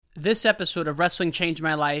This episode of Wrestling Changed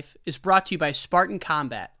My Life is brought to you by Spartan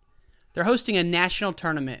Combat. They're hosting a national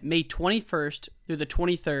tournament May 21st through the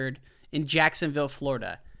 23rd in Jacksonville,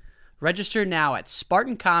 Florida. Register now at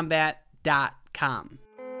SpartanCombat.com.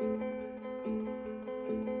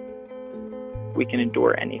 We can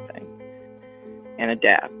endure anything and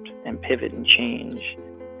adapt and pivot and change.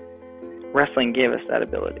 Wrestling gave us that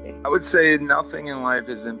ability. I would say nothing in life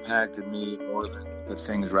has impacted me more than the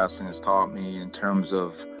things wrestling has taught me in terms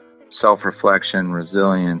of self-reflection,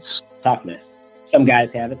 resilience. Toughness. Some guys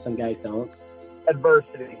have it, some guys don't.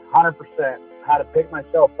 Adversity, 100%. How to pick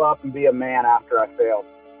myself up and be a man after I failed.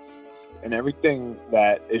 And everything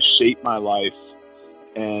that has shaped my life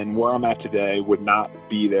and where I'm at today would not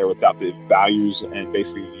be there without the values and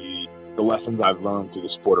basically the lessons I've learned through the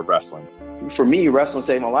sport of wrestling. For me, wrestling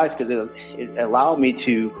saved my life because it allowed me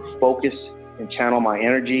to focus and channel my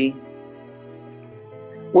energy.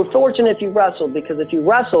 We're fortunate if you wrestled, because if you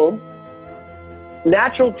wrestled,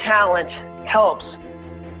 natural talent helps,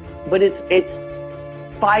 but it's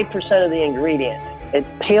 5% of the ingredient. It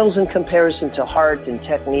pales in comparison to heart and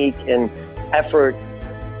technique and effort.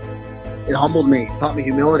 It humbled me, taught me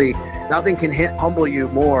humility. Nothing can humble you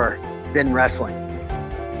more than wrestling.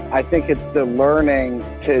 I think it's the learning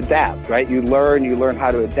to adapt, right? You learn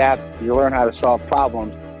how to adapt, you learn how to solve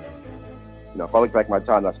problems. You know, if I look back at my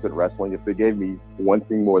time I spent wrestling, if it gave me one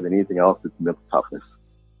thing more than anything else, it's mental toughness.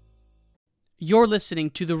 You're listening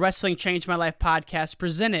to the Wrestling Changed My Life podcast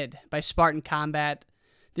presented by Spartan Combat.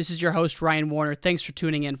 This is your host, Ryan Warner. Thanks for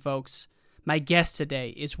tuning in, folks. My guest today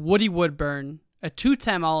is Woody Woodburn, a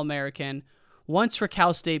two-time All-American, once for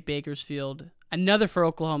Cal State Bakersfield, another for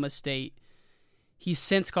Oklahoma State. He's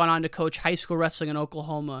since gone on to coach high school wrestling in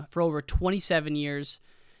Oklahoma for over 27 years.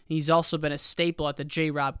 He's also been a staple at the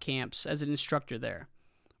J-Rob camps as an instructor there.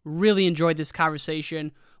 Really enjoyed this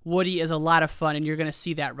conversation. Woody is a lot of fun, and you're going to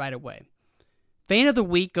see that right away. Fan of the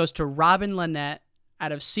Week goes to Robin Lynette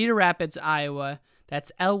out of Cedar Rapids, Iowa.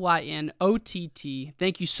 That's Lynott.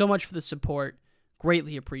 Thank you so much for the support.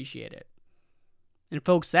 Greatly appreciate it. And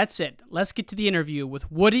folks, that's it. Let's get to the interview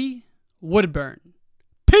with Woody Woodburn.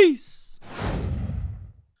 Peace!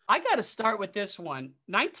 I got to start with this one.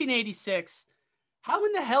 1986. How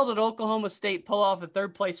in the hell did Oklahoma State pull off a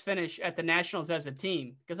third-place finish at the Nationals as a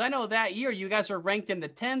team? Because I know that year you guys were ranked in the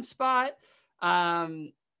 10 spot.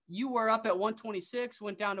 You were up at 126,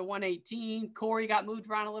 went down to 118. Corey got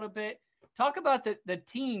moved around a little bit. Talk about the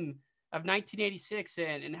team of 1986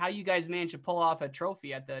 and how you guys managed to pull off a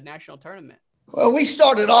trophy at the national tournament. Well, we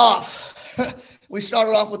started off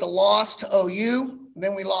with a loss to OU.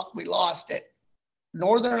 Then we lost at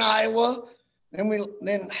Northern Iowa. We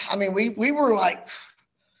were like,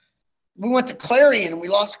 we went to Clarion and we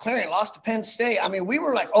lost to Clarion, lost to Penn State. I mean, we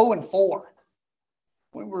were like 0-4.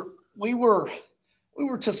 We were,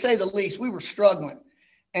 to say the least, we were struggling.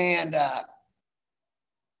 And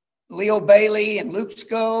Leo Bailey and Luke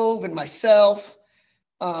Scove and myself,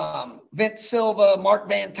 Vince Silva, Mark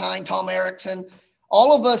Van Tine, Tom Erickson,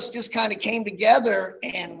 all of us just kind of came together,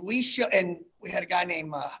 and we had a guy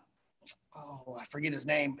named, I forget his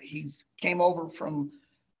name, but he came over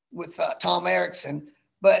with Tom Erickson,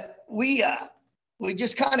 but we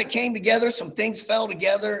just kind of came together. Some things fell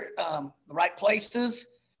together, the right places.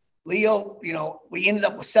 Leo, we ended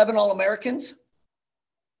up with 7 All-Americans.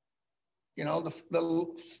 The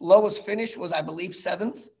lowest finish was, I believe,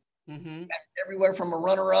 7th. Mm-hmm. Everywhere from a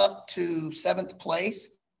runner-up to 7th place.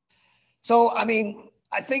 So, I mean,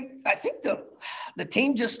 I think the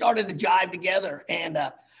team just started to jive together, and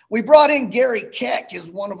we brought in Gary Keck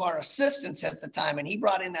as one of our assistants at the time, and he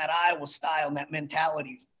brought in that Iowa style and that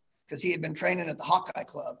mentality because he had been training at the Hawkeye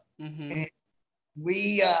Club. Mm-hmm. And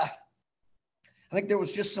I think there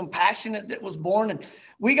was just some passion that was born, and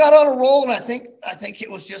we got on a roll, and I think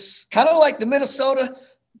it was just kind of like the Minnesota,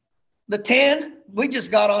 the 10, we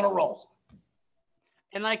just got on a roll.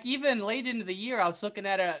 And like even late into the year, I was looking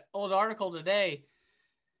at an old article today.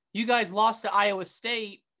 You guys lost to Iowa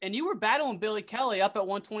State, and you were battling Billy Kelly up at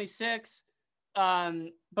 126.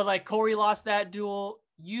 But like Corey lost that duel.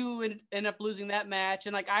 You end up losing that match.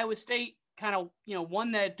 And like Iowa State kind of,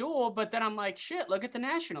 won that duel. But then I'm like, shit, look at the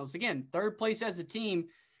Nationals. Again, 3rd place as a team.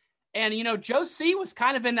 And, Joe C was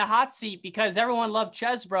kind of in the hot seat because everyone loved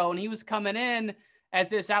Chesbro, and he was coming in as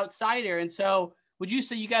this outsider. And so would you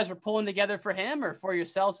say you guys were pulling together for him or for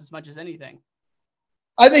yourselves as much as anything?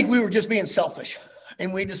 I think we were just being selfish,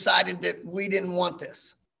 and we decided that we didn't want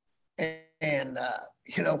this. And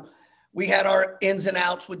we had our ins and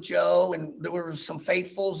outs with Joe, and there were some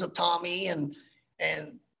faithfuls of Tommy, and I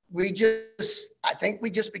think we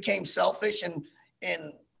just became selfish, and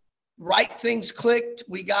right things clicked.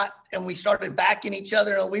 We started backing each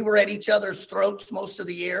other, and we were at each other's throats most of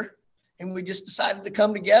the year, and we just decided to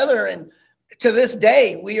come together. And to this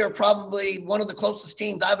day, we are probably one of the closest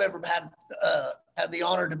teams I've ever had the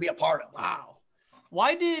honor to be a part of. Wow.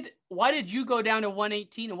 Why did you go down to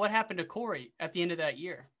 118, and what happened to Corey at the end of that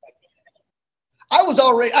year?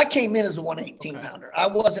 I came in as a 118 pounder.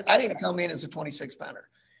 I didn't come in as a 26 pounder,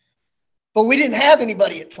 but we didn't have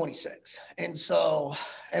anybody at 26. And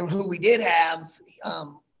who we did have,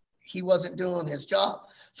 he wasn't doing his job.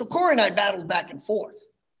 So Corey and I battled back and forth.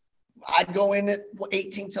 I'd go in at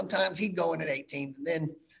 18 sometimes, he'd go in at 18. And then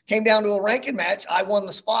came down to a ranking match. I won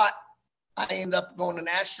the spot. I ended up going to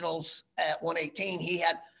nationals at 118.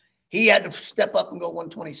 He had to step up and go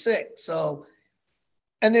 126. So,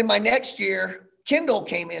 and then my next year, Kendall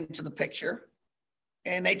came into the picture,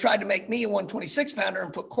 and they tried to make me a 126 pounder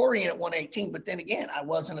and put Corey in at 118. But then again, I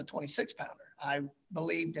wasn't a 26 pounder. I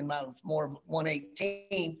believed in my more of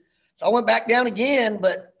 118. So I went back down again,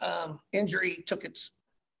 but injury took its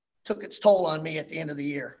toll on me at the end of the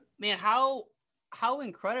year. Man, how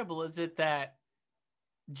incredible is it that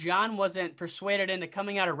John wasn't persuaded into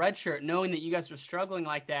coming out of redshirt, knowing that you guys were struggling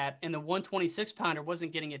like that, and the 126 pounder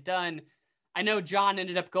wasn't getting it done? I know John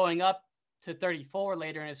ended up going up to 34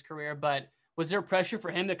 later in his career, but was there pressure for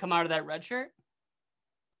him to come out of that red shirt?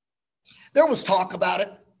 There was talk about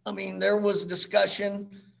it. I mean, there was discussion.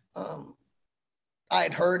 I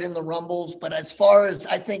had heard in the rumbles, but as far as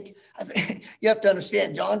I think you have to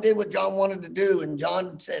understand, John did what John wanted to do, and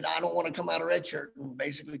John said, "I don't want to come out of red shirt." And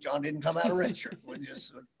basically, John didn't come out of red shirt.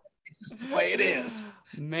 It's just the way it is.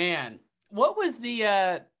 Man, what was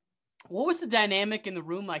the dynamic in the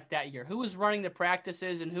room like that year? Who was running the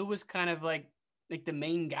practices, and who was kind of like the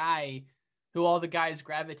main guy who all the guys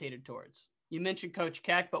gravitated towards? You mentioned Coach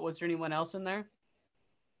Keck, but was there anyone else in there?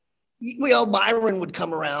 Well, Byron would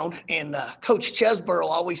come around, and Coach Chesborough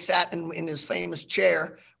always sat in his famous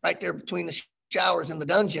chair right there between the showers in the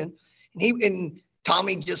dungeon. And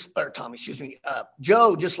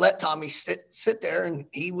Joe just let Tommy sit there, and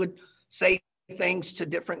he would say things to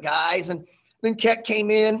different guys. And then Keck came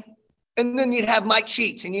in, and then you'd have Mike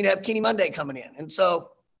Sheets, and you'd have Kenny Monday coming in. And so,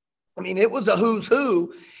 I mean, it was a who's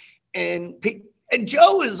who. And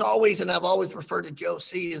Joe is always, and I've always referred to Joe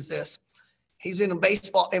C. as this. He's in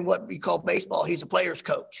baseball, and what we call baseball, he's a player's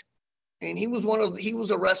coach. And he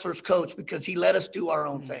was a wrestler's coach because he let us do our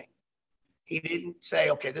own thing. He didn't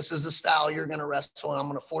say, "Okay, this is the style you're going to wrestle, and I'm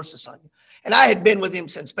going to force this on you." And I had been with him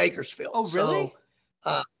since Bakersfield. Oh, really?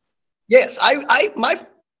 So, yes, I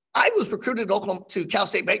was recruited to Cal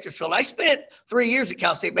State Bakersfield. I spent 3 years at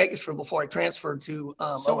Cal State Bakersfield before I transferred to So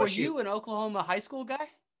OSU. Were you an Oklahoma high school guy?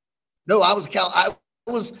 No, I was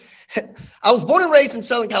born and raised in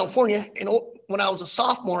Southern California. And when I was a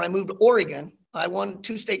sophomore, I moved to Oregon. I won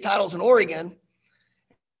 2 state titles in Oregon.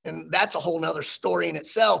 And that's a whole nother story in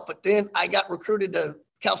itself. But then I got recruited to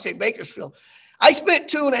Cal State Bakersfield. I spent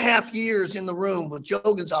 2.5 years in the room with Joe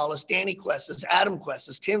Gonzalez, Danny Cuestas, Adam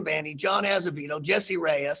Cuestas, Tim Vandy, John Azevedo, Jesse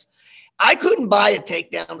Reyes. I couldn't buy a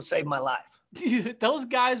takedown to save my life. Dude, those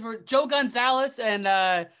guys were Joe Gonzalez and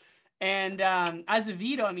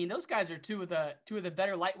Azevedo. I mean, those guys are two of the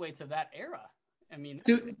better lightweights of that era. I mean,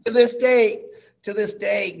 to this day,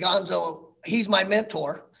 Gonzo, he's my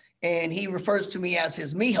mentor, and he refers to me as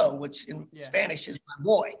his mijo, which in Spanish is my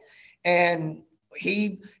boy. And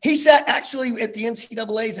he sat actually at the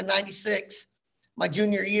NCAAs in '96, my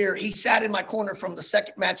junior year. He sat in my corner from the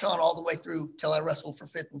second match on all the way through till I wrestled for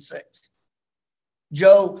 5th and 6th.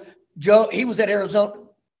 Joe, he was at Arizona.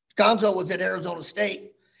 Gonzo was at Arizona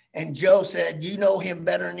State, and Joe said, "You know him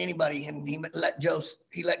better than anybody," and he let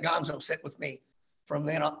Gonzo sit with me from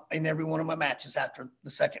then on in every one of my matches after the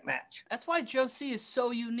second match. That's why Joe C is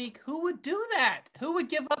so unique. Who would do that? Who would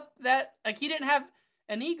give up that? Like, he didn't have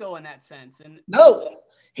an ego in that sense. And no,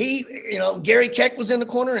 Gary Keck was in the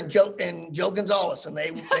corner, and Joe Gonzalez, and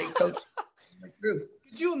they coached through.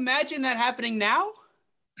 Could you imagine that happening now?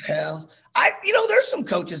 Hell, there's some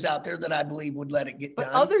coaches out there that I believe would let it get done.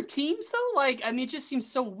 But other teams, though, it just seems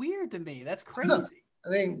so weird to me. That's crazy. I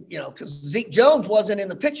mean, because Zeke Jones wasn't in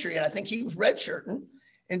the picture yet. I think he was redshirting.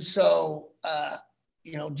 And so,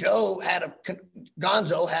 Gonzo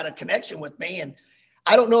had a connection with me. And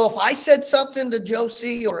I don't know if I said something to Joe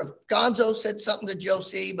C or if Gonzo said something to Joe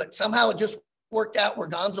C, but somehow it just worked out where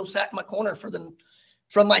Gonzo sat in my corner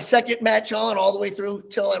from my second match on all the way through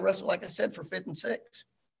till I wrestled, like I said, for 5th and 6th.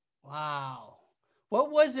 Wow. What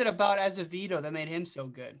was it about Azevedo that made him so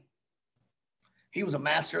good? He was a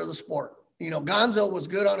master of the sport. Gonzo was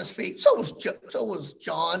good on his feet. So was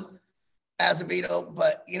John Azevedo.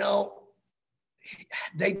 But,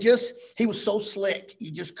 he was so slick.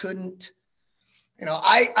 You just couldn't,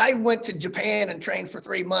 I went to Japan and trained for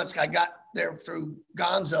 3 months. I got there through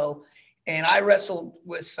Gonzo, and I wrestled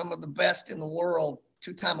with some of the best in the world,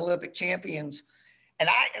 2-time Olympic champions. And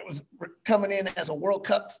I was coming in as a World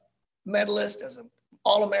Cup medalist, as an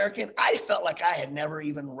All-American. I felt like I had never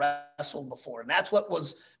even wrestled before. And that's what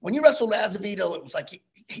was, when you wrestled Azevedo, it was like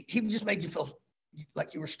he just made you feel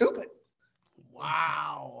like you were stupid.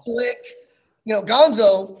 Wow. Slick.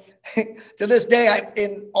 Gonzo, to this day,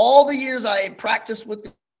 in all the years I practiced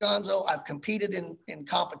with Gonzo, I've competed in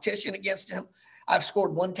competition against him. I've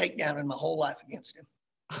scored 1 takedown in my whole life against him.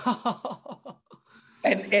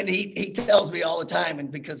 And he tells me all the time,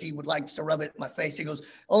 and because he would like to rub it in my face, he goes,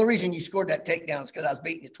 "Only reason you scored that takedown is because I was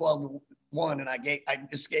beating you 12-1, and I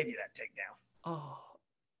just gave you that takedown." Oh,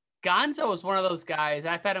 Gonzo is one of those guys.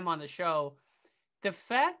 I've had him on the show. The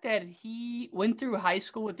fact that he went through high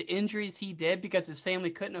school with the injuries he did because his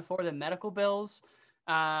family couldn't afford the medical bills,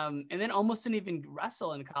 and then almost didn't even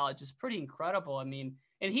wrestle in college is pretty incredible. I mean,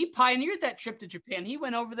 and he pioneered that trip to Japan. He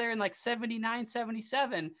went over there in like 79,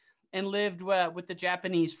 77 and lived with the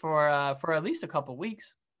Japanese for at least a couple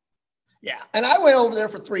weeks. Yeah, and I went over there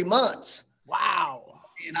for 3 months. Wow.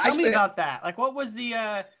 And Tell me about that. Like, what was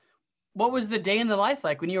the day in the life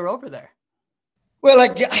like when you were over there? Well,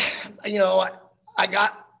 I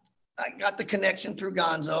got the connection through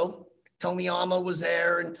Gonzo. Tomiyama was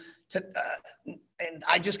there, and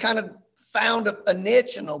I just kind of found a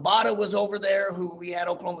niche. And Obata was over there, who we had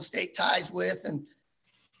Oklahoma State ties with, and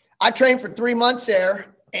I trained for 3 months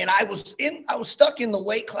there. And I was stuck in the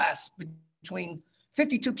weight class between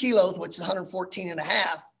 52 kilos, which is 114 and a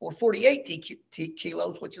half, or 48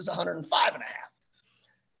 kilos, which is 105 and a half.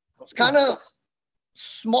 I was kind of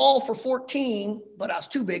small for 14, but I was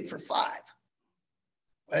too big for 5.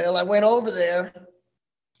 Well, I went over there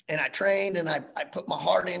and I trained and I put my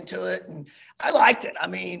heart into it, and I liked it. I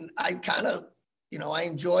mean, I kind of, I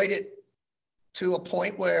enjoyed it to a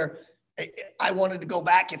point where I wanted to go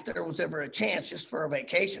back if there was ever a chance, just for a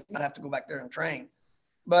vacation. I'd have to go back there and train.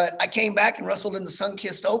 But I came back and wrestled in the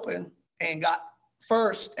Sunkist Open and got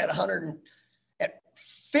first at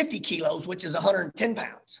 50 kilos, which is 110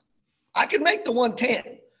 pounds. I could make the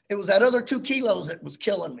 110. It was that other 2 kilos that was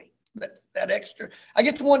killing me. That extra, I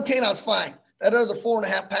get to 110, I was fine. That other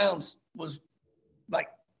 4.5 pounds was like,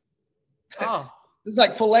 it was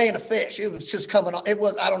like filleting a fish. It was just coming off. I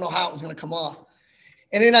don't know how it was going to come off.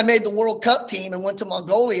 And then I made the World Cup team and went to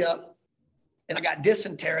Mongolia, and I got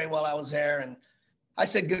dysentery while I was there. And I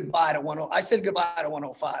said goodbye to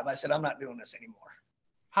 105. I said, I'm not doing this anymore.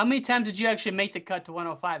 How many times did you actually make the cut to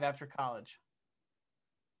 105 after college?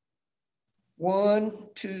 1,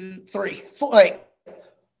 2, 3, 4. Wait.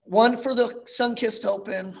 1 for the Sunkist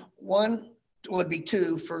Open, 1 would be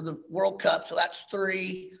 2 for the World Cup, so that's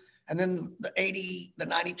 3, and then the 80, the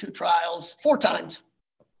 92 trials, 4 times.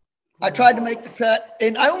 I tried to make the cut,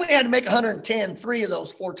 and I only had to make 110, 3 of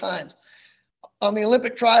those 4 times. On the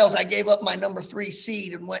Olympic trials, I gave up my number 3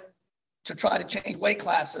 seed and went to try to change weight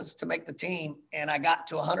classes to make the team, and I got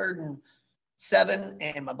to 107,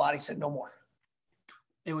 and my body said no more.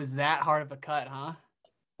 It was that hard of a cut, huh?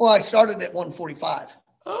 Well, I started at 145.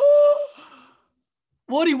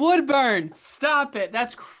 Woody Woodburn, stop it.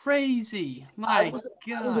 That's crazy. My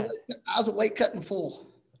God. I was a weight cutting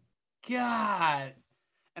fool. God.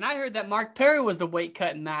 And I heard that Mark Perry was the weight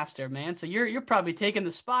cutting master, man. So you're probably taking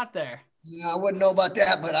the spot there. Yeah, I wouldn't know about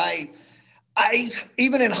that, but I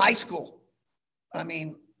even in high school, I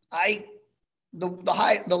mean, the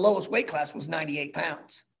lowest weight class was 98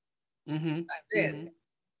 pounds. Mm-hmm.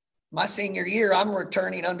 My senior year, I'm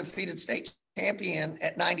returning undefeated state champion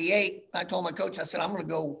at 98. I told my coach, I said, I'm going to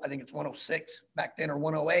go, I think it's 106 back then, or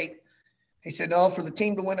 108. He said, no, for the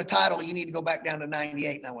team to win a title, you need to go back down to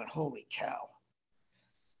 98. And I went, holy cow.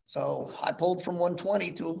 So I pulled from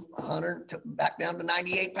 120 to 100 back down to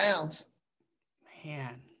 98 pounds.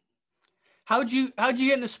 Man, how'd you get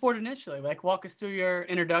in the sport initially? Like, walk us through your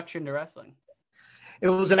introduction to wrestling. It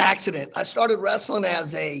was an accident. I started wrestling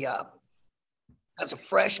as a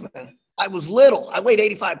freshman. I was little. I weighed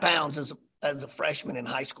 85 pounds as a freshman in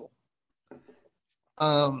high school.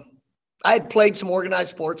 I had played some organized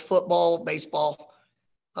sports, football, baseball,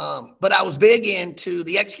 but I was big into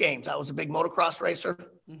the X Games. I was a big motocross racer,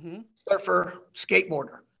 surfer,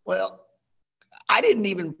 skateboarder. Well, I didn't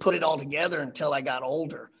even put it all together until I got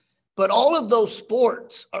older. But all of those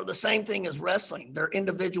sports are the same thing as wrestling. They're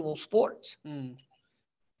individual sports. Mm.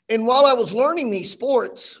 And while I was learning these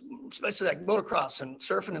sports, especially like motocross and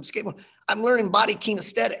surfing and skateboarding, I'm learning body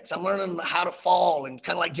kinesthetics. I'm learning how to fall and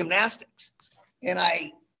kind of like gymnastics. And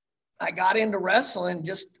I I got into wrestling.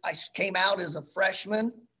 I came out as a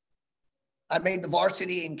freshman. I made the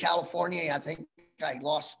varsity in California. I think I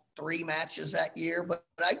lost 3 matches that year, but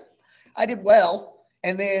I did well.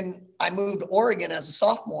 And then I moved to Oregon as a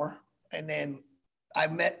sophomore. And then I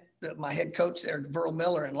met my head coach there, Verl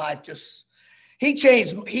Miller, and life just, he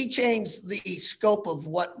changed the scope of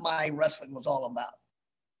what my wrestling was all about.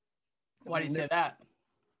 Why do you say that?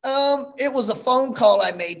 It was a phone call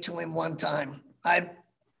I made to him one time. I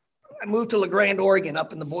moved to La Grande, Oregon,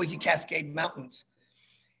 up in the Boise Cascade Mountains.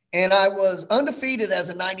 And I was undefeated as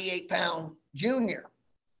a 98-pound junior.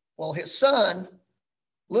 Well, his son,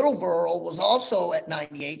 Little Verl, was also at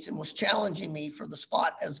 98s and was challenging me for the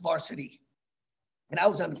spot as varsity. And I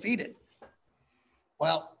was undefeated.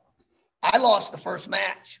 Well, I lost the first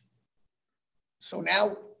match. So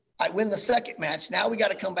now I win the second match. Now we got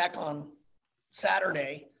to come back on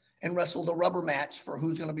Saturday and wrestle the rubber match for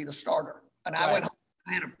who's going to be the starter. And I went home.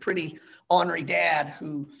 I had a pretty ornery dad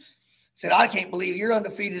who said, I can't believe you're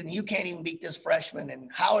undefeated and you can't even beat this freshman. And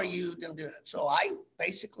how are you going to do it? So I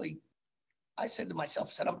said to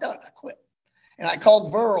myself, I'm done. I quit. And I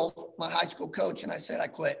called Verl, my high school coach, and I said, I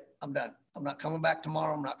quit. I'm done. I'm not coming back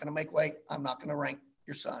tomorrow. I'm not going to make weight. I'm not going to rank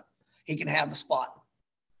your son. He can have the spot.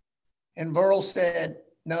 And Verl said,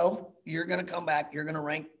 no, you're going to come back. You're going to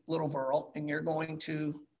rank Little Verl, and you're going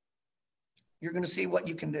to see what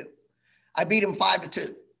you can do. I beat him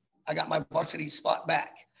 5-2. I got my varsity spot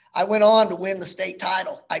back. I went on to win the state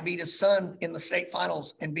title. I beat his son in the state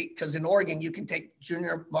finals because in Oregon, you can take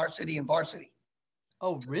junior varsity and varsity.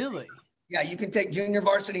 Oh, really? Yeah, you can take junior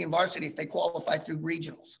varsity and varsity if they qualify through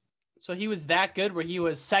regionals. So he was that good where he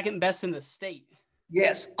was second best in the state?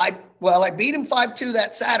 Yes. I beat him 5-2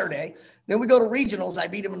 that Saturday. Then we go to regionals. I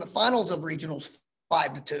beat him in the finals of regionals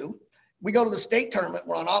 5-2. We go to the state tournament.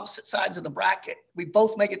 We're on opposite sides of the bracket. We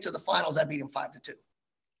both make it to the finals. I beat him 5-2.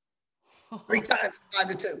 3 times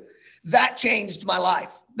 5-2. That changed my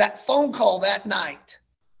life. That phone call that night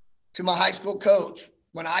to my high school coach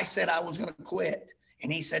when I said I was going to quit,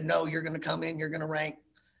 and he said, no, you're going to come in, you're going to rank,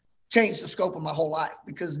 changed the scope of my whole life,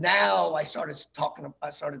 because now I started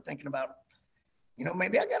thinking about,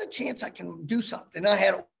 maybe I got a chance I can do something. I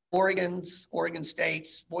had Oregon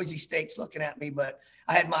States, Boise States looking at me, but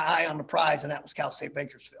I had my eye on the prize, and that was Cal State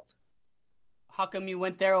Bakersfield. How come you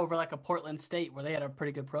went there over like a Portland State where they had a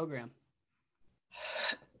pretty good program?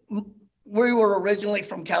 We were originally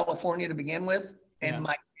from California to begin with, and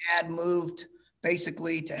my dad moved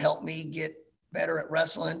basically to help me get better at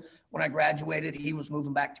wrestling. When I graduated, he was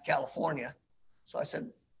moving back to California. So I said,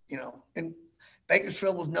 and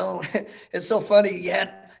Bakersfield was known. It's so funny. You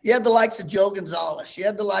had the likes of Joe Gonzalez. You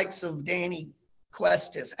had the likes of Danny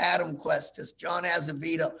Cuestas, Adam Cuestas, John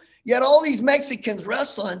Azevedo. You had all these Mexicans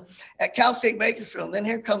wrestling at Cal State Bakersfield. And then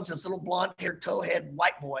here comes this little blonde-haired, toe-head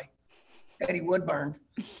white boy, Eddie Woodburn.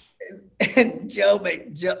 And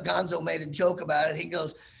Gonzo made a joke about it. He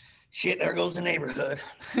goes, shit, there goes the neighborhood.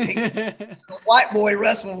 A white boy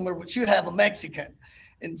wrestling where we should have a Mexican.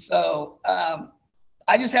 And so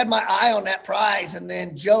I just had my eye on that prize. And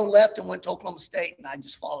then Joe left and went to Oklahoma State, and I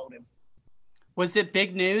just followed him. Was it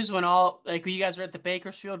big news when you guys were at the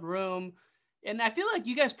Bakersfield room? And I feel like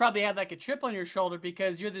you guys probably had like a chip on your shoulder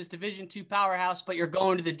because you're this Division II powerhouse, but you're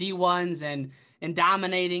going to the D1s and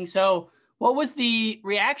dominating. So what was the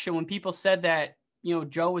reaction when people said that,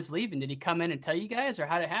 Joe was leaving? Did he come in and tell you guys, or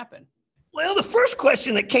how did it happen? Well, the first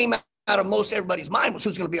question that came out of most everybody's mind was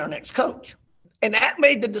who's going to be our next coach. And that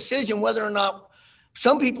made the decision whether or not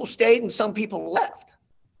some people stayed and some people left.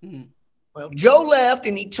 Mm-hmm. Well, Joe left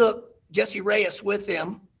and he took Jesse Reyes with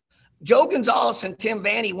him. Joe Gonzalez and Tim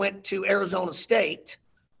Vanny went to Arizona State.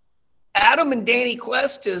 Adam and Danny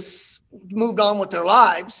Cuestas moved on with their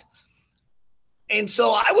lives. And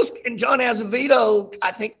so and John Azevedo,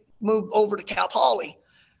 I think, moved over to Cal Poly.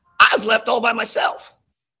 I was left all by myself.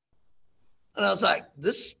 And I was like,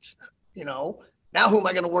 now who am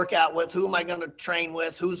I going to work out with? Who am I going to train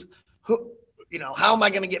with? How am I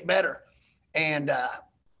going to get better? And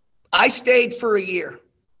I stayed for a year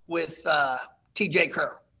with TJ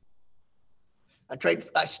Kerr.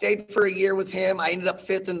 I stayed for a year with him. I ended up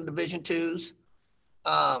 5th in the Division IIs.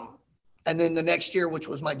 And then the next year, which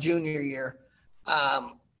was my junior year,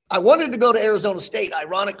 I wanted to go to Arizona State,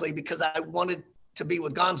 ironically, because I wanted to be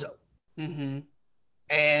with Gonzo. Mm-hmm.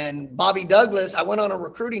 And Bobby Douglas, I went on a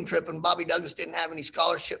recruiting trip, and Bobby Douglas didn't have any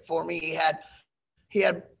scholarship for me. He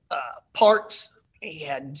had Parks, he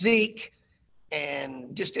had Zeke,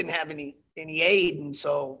 and just didn't have any aid. And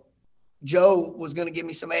so Joe was going to give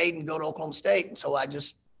me some aid and go to Oklahoma State. And so I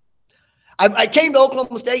came to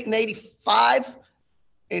Oklahoma State in 85,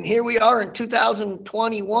 and here we are in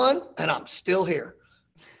 2021, and I'm still here.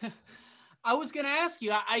 I was going to ask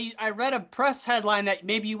you, I read a press headline that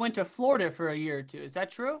maybe you went to Florida for a year or two. Is that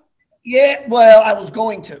true? Yeah, well, I was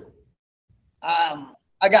going to.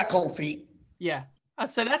 I got cold feet. Yeah. I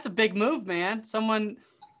said, that's a big move, man.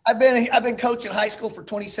 I've been coaching high school for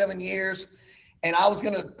 27 years, and I was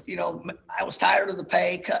going to, I was tired of the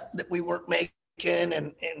pay cut that we weren't making,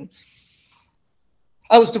 and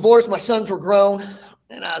I was divorced. My sons were grown,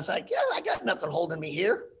 and I was like, yeah, I got nothing holding me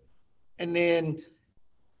here. And then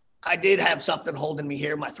I did have something holding me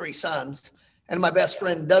here, my 3 sons, and my best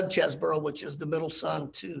friend, Doug Chesborough, which is the middle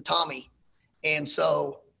son to Tommy. And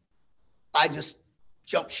so I just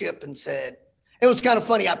jumped ship and said, it was kind of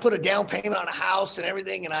funny. I put a down payment on a house and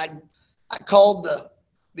everything, and I called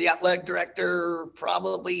the athletic director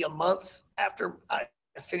probably a month after I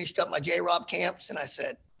finished up my J-Rob camps, and I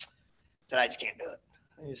said, I just can't do it.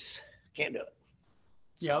 I just can't do it.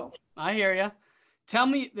 Yep, I hear you. Tell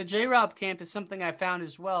me, the J-Rob camp is something I found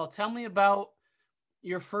as well. Tell me about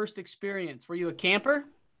your first experience. Were you a camper?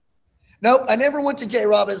 Nope, I never went to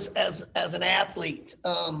J-Rob as an athlete.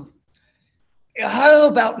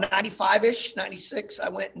 About 95-ish, 96, I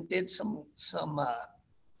went and did some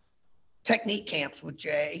technique camps with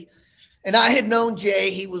Jay. And I had known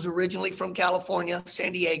Jay. He was originally from California,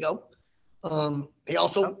 San Diego. He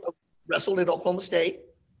also wrestled at Oklahoma State.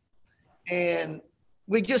 And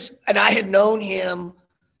I had known him.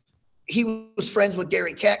 He was friends with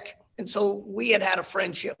Gary Keck. And so we had a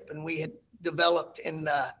friendship, and we had developed. And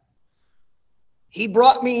he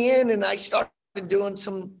brought me in, and I started doing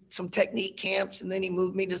some technique camps, and then he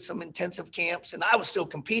moved me to some intensive camps, and I was still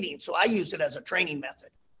competing. So I used it as a training method.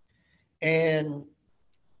 And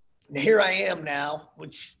here I am now,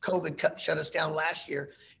 which COVID shut us down last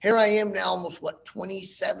year. Here I am now, almost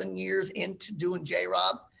 27 years into doing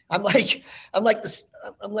J-Rob. I'm like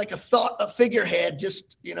a figurehead.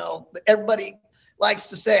 Just, everybody likes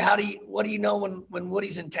to say, what do you know when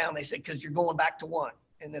Woody's in town? They say, because you're going back to one.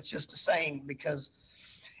 And it's just the same because,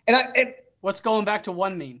 what's going back to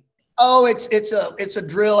one mean? Oh, it's a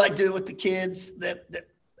drill I do with the kids that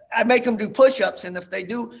I make them do push-ups. And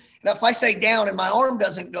if I say down and my arm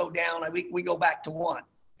doesn't go down, we go back to one.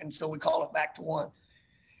 And so we call it back to one.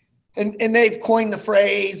 And they've coined the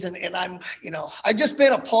phrase, and I'm, I've just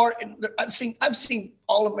been a part, and I've seen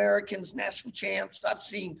All-Americans, national champs. I've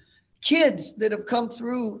seen kids that have come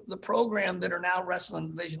through the program that are now wrestling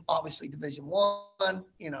Division I,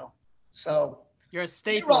 so. You're a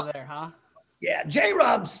staple there, huh? Yeah.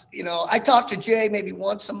 J-Rob's, I talk to Jay maybe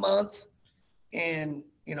once a month, and,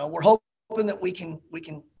 we're hoping that we can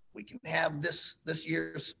have this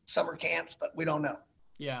year's summer camps, but we don't know.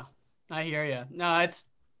 Yeah, I hear you. No,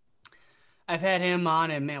 I've had him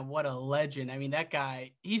on, and man, what a legend. I mean, that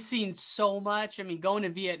guy, he's seen so much. I mean, going to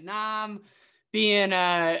Vietnam, being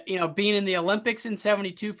in the Olympics in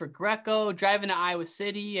 72 for Greco, driving to Iowa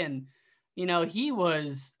City. And, he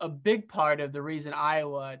was a big part of the reason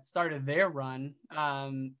Iowa started their run.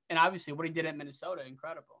 And obviously what he did at Minnesota,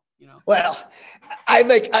 incredible. Well,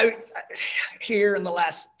 I here in the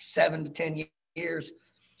last 7 to 10 years,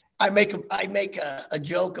 I make a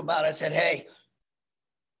joke about it. I said, hey,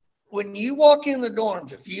 when you walk in the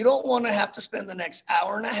dorms, if you don't want to have to spend the next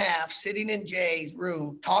hour and a half sitting in Jay's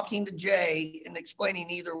room, talking to Jay and explaining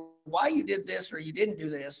either why you did this or you didn't do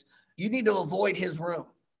this, you need to avoid his room,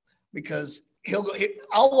 because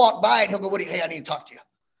I'll walk by and he'll go, Woody, hey, I need to talk to you.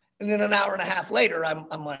 And then an hour and a half later,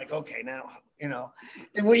 I'm like, okay, now,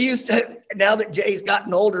 and we used to, now that Jay's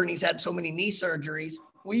gotten older and he's had so many knee surgeries,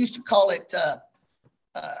 we used to call it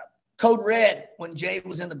Code Red when Jay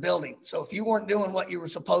was in the building. So if you weren't doing what you were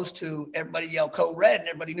supposed to, everybody yelled Code Red, and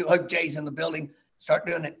everybody knew, oh, Jay's in the building, start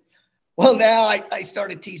doing it. Well, now I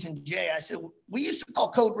started teasing Jay. I said, we used to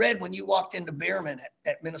call Code Red when you walked into Bierman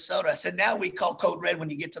at Minnesota. I said, now we call Code Red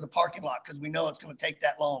when you get to the parking lot, because we know it's going to take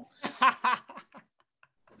that long.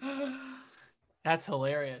 That's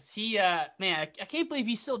hilarious. He, man, I can't believe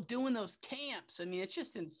he's still doing those camps. I mean, it's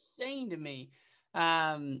just insane to me.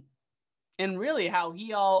 And really how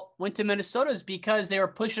he all went to Minnesota is because they were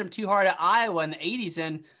pushing him too hard at Iowa in the 80s,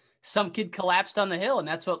 and some kid collapsed on the hill. And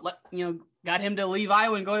that's what, got him to leave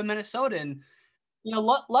Iowa and go to Minnesota. And,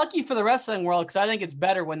 lucky for the wrestling world, because I think it's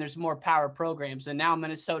better when there's more power programs. And now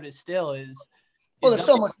Minnesota still is. Well, there's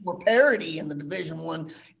so much more parity in the Division I.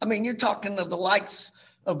 I mean, you're talking of the likes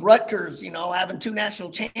of Rutgers, having 2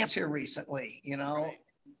 national champs here recently, Right.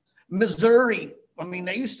 Missouri. I mean,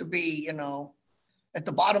 they used to be, at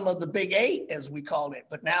the bottom of the Big 8, as we called it,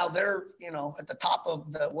 but now they're, at the top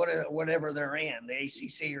of the whatever they're in, the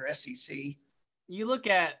ACC or SEC. You look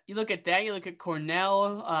at that. You look at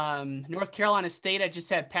Cornell, North Carolina State. I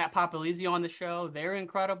just had Pat Popolizio on the show. They're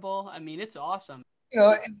incredible. I mean, it's awesome. you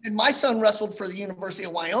know, and my son wrestled for the University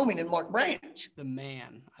of Wyoming in Mark Branch. The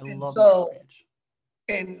man. I love so, Mark Branch.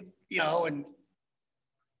 And, you know, and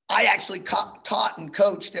I actually taught and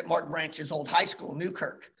coached at Mark Branch's old high school,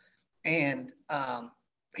 Newkirk. And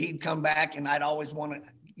he'd come back and I'd always want to,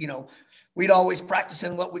 you know, we'd always practice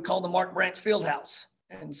in what we call the Mark Branch Fieldhouse.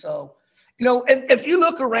 And so, you know, and if you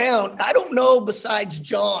look around, I don't know, besides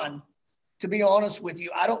John, to be honest with you,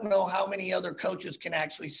 I don't know how many other coaches can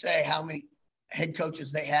actually say how many head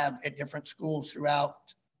coaches they have at different schools throughout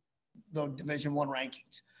the Division I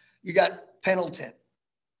rankings. You got Pendleton.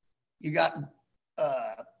 You got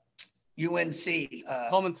UNC.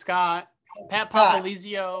 Coleman Scott. Pat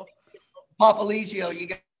Papalizio. You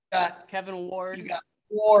got Kevin Ward. You got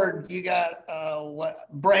Ward. You got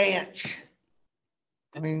Branch.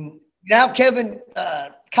 I mean, now Ethan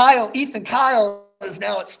Kyle is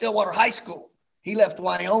now at Stillwater High School. He left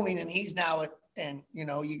Wyoming and he's now and you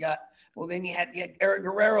know, you got, well, then you had Eric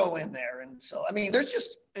Guerrero in there. And so, I mean, there's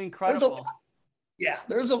just incredible.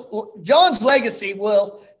 John's legacy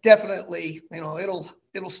will definitely, you know,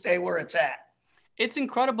 it'll stay where it's at. It's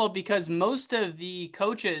incredible because most of the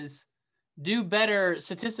coaches do better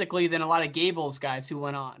statistically than a lot of Gables guys who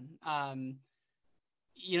went on.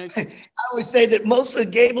 You know, I always say that most of the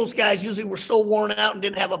Gables guys usually were so worn out and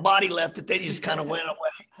didn't have a body left that they just kind of went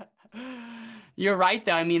away. You're right,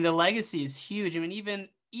 though. I mean, the legacy is huge. I mean, even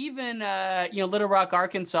you know, Little Rock,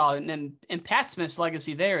 Arkansas, and Pat Smith's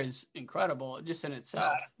legacy there is incredible just in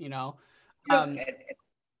itself. You know,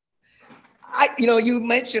 you know, you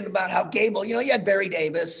mentioned about how Gable. You know, you had Barry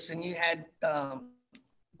Davis and you had Dwayne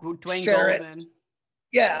Sherritt. Goldman.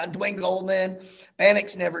 Yeah, Dwayne Goldman.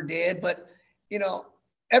 Bannock's never did, but you know,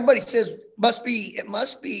 everybody says it must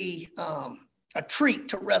be a treat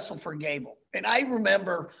to wrestle for Gable. And I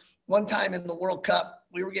remember one time in the World Cup,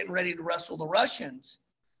 we were getting ready to wrestle the Russians,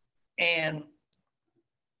 and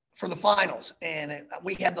for the finals, and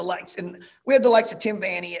we had the likes of Tim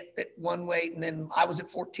Vanny at one weight, and then I was at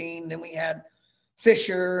 14. Then we had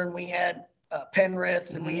Fisher, and we had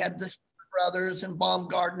Penrith, and we had the brothers and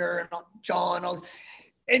Baumgartner and John.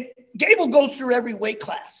 And Gable goes through every weight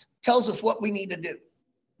class, tells us what we need to do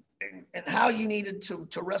and how you needed to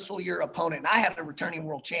wrestle your opponent. And I had a returning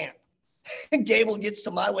world champ. And Gable gets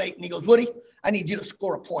to my weight and he goes, Woody, I need you to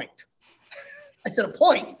score a point. I said, a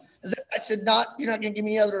point? I said, you're not going to give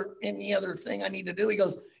me any other thing I need to do. He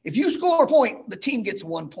goes, if you score a point, the team gets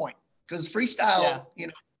 1 point because freestyle, you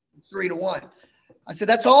know, 3-1. I said,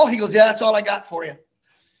 that's all? He goes, yeah, that's all I got for you.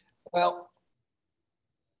 Well,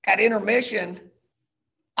 at intermission,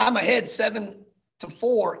 I'm ahead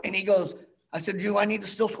 7-4. And he goes, I said, do I need to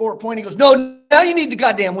still score a point? He goes, no, now you need to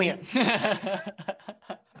goddamn win.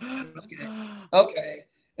 Okay.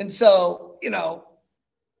 And so, you know,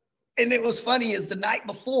 and it was funny is the night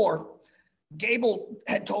before, Gable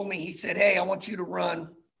had told me, he said, hey, I want you to run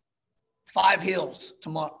 5 hills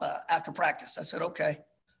tomorrow after practice. I said, okay.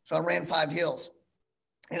 So I ran 5 hills.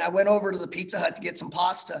 And I went over to the Pizza Hut to get some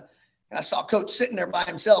pasta. And I saw Coach sitting there by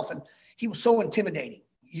himself. And he was so intimidating.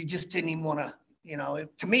 You just didn't even want to, you know,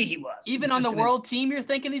 to me, he was. Even on the world team, you're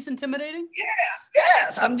thinking he's intimidating?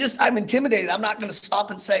 Yes. I'm intimidated. I'm not going to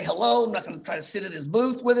stop and say hello. I'm not going to try to sit at his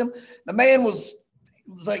booth with him. The man was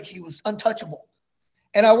like he was untouchable.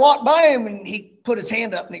 And I walked by him and he put his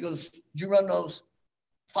hand up and he goes, did you run those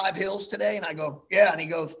 5 hills today? And I go, yeah. And he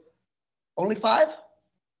goes, only 5?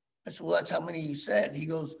 I said, well, that's how many you said. He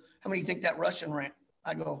goes, how many do you think that Russian ran?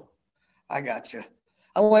 I go, I got you.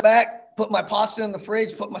 I went back, put my pasta in the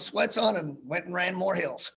fridge, put my sweats on, and went and ran more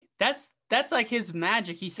hills. That's like his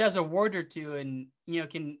magic. He says a word or two and, you know,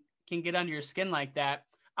 can get under your skin like that.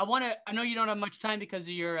 I know you don't have much time because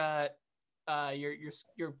of your Let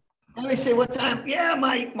me see what time. Yeah,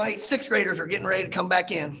 my 6th graders are getting ready to come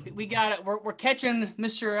back in. We got it. We're catching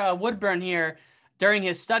Mr. Woodburn here during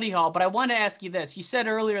his study hall, but I want to ask you this. You said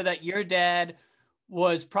earlier that your dad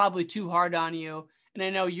was probably too hard on you. And I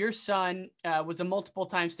know your son was a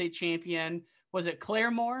multiple-time state champion. Was it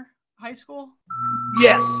Claremore High School?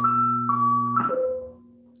 Yes.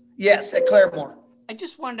 Yes, at Claremore. I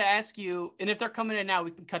just wanted to ask you, and if they're coming in now,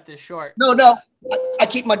 we can cut this short. No. I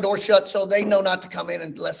keep my door shut so they know not to come in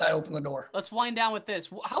unless I open the door. Let's wind down with this.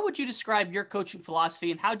 How would you describe your coaching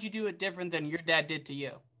philosophy, and how'd you do it different than your dad did to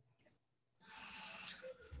you?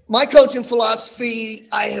 My coaching philosophy,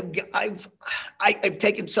 I've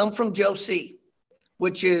taken some from Joe C.,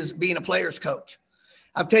 which is being a player's coach.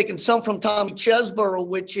 I've taken some from Tommy Chesborough,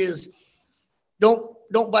 which is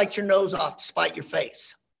don't bite your nose off to spite your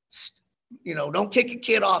face. You know, don't kick a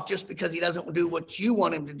kid off just because he doesn't do what you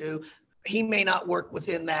want him to do. He may not work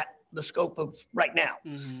within the scope of right now.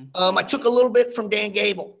 Mm-hmm. I took a little bit from Dan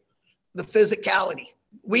Gable. the physicality.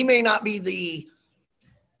 We may not be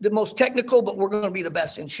the most technical, but we're going to be the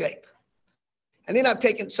best in shape. And then I've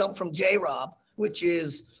taken some from J-Rob, which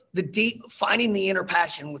is the deep, finding the inner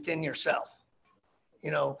passion within yourself.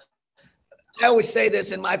 You know, I always say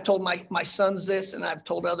this, and I've told my sons this, and I've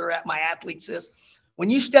told my athletes this. When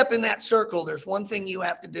you step in that circle, there's one thing you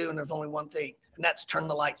have to do, and there's only one thing, and that's turn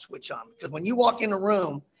the light switch on. Because when you walk in a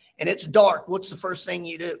room and it's dark, what's the first thing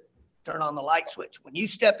you do? Turn on the light switch. When you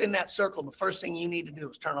step in that circle, the first thing you need to do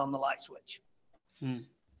is turn on the light switch.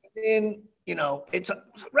 And, you know,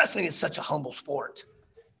 wrestling is such a humble sport.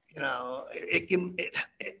 You know,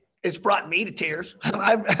 it's brought me to tears.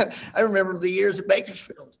 I remember the years at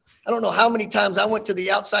Bakersfield. I don't know how many times I went to the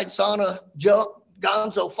outside sauna,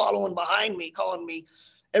 Gonzo following behind me, calling me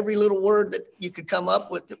every little word that you could come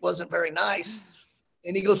up with that wasn't very nice.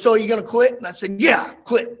 And he goes, "So are you going to quit?" And I said, "Yeah,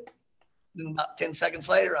 quit." And about 10 seconds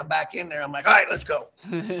later, I'm back in there. I'm like, "All right, let's go."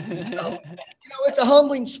 So, you know, it's a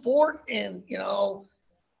humbling sport. And, you know,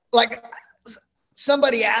 like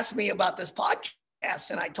somebody asked me about this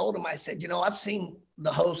podcast, and I told him, I said, you know, I've seen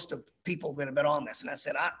the host of people that have been on this. And I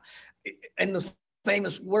said, and the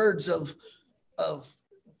famous words of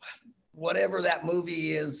whatever that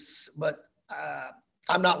movie is, but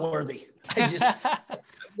I'm not worthy. I'm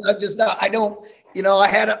just not, I don't, you know, I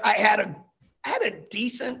had a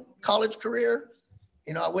decent college career.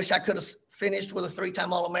 You know, I wish I could have finished with a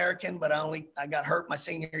 3-time All-American, but I got hurt my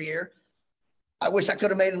senior year. I wish I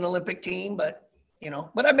could have made an Olympic team, but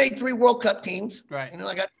I made 3 World Cup teams. Right. You know,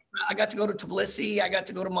 I got to go to Tbilisi. I got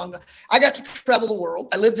to go to Mongolia. I got to travel the world.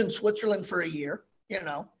 I lived in Switzerland for a year, you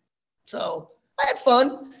know, so I had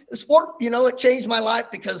fun. The sport, you know, it changed my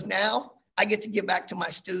life because now I get to give back to my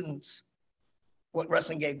students what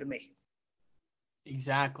wrestling gave to me.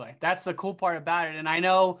 Exactly. That's the cool part about it. And I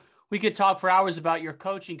know we could talk for hours about your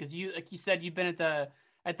coaching because like you said, you've been at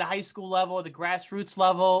the high school level, the grassroots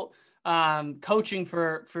level, coaching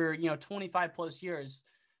for 25 plus years.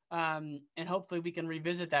 And hopefully we can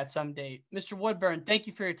revisit that someday. Mr. Woodburn, thank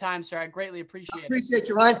you for your time, sir. I greatly appreciate it. Appreciate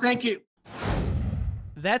you, Ryan. Thank you.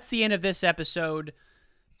 That's the end of this episode.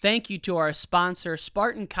 Thank you to our sponsor,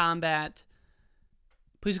 Spartan Combat.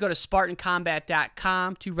 Please go to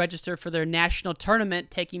SpartanCombat.com to register for their national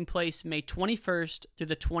tournament taking place May 21st through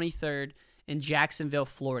the 23rd in Jacksonville,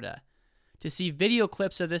 Florida. To see video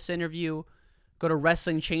clips of this interview, go to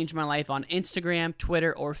Wrestling Changed My Life on Instagram,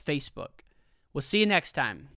 Twitter, or Facebook. We'll see you next time.